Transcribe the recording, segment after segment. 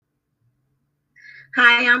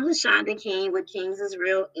Hi, I'm LaShonda King with Kings is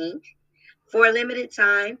Real Inc. For a limited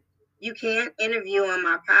time, you can interview on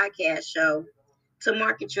my podcast show to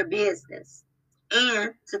market your business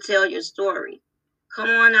and to tell your story. Come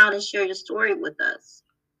on out and share your story with us.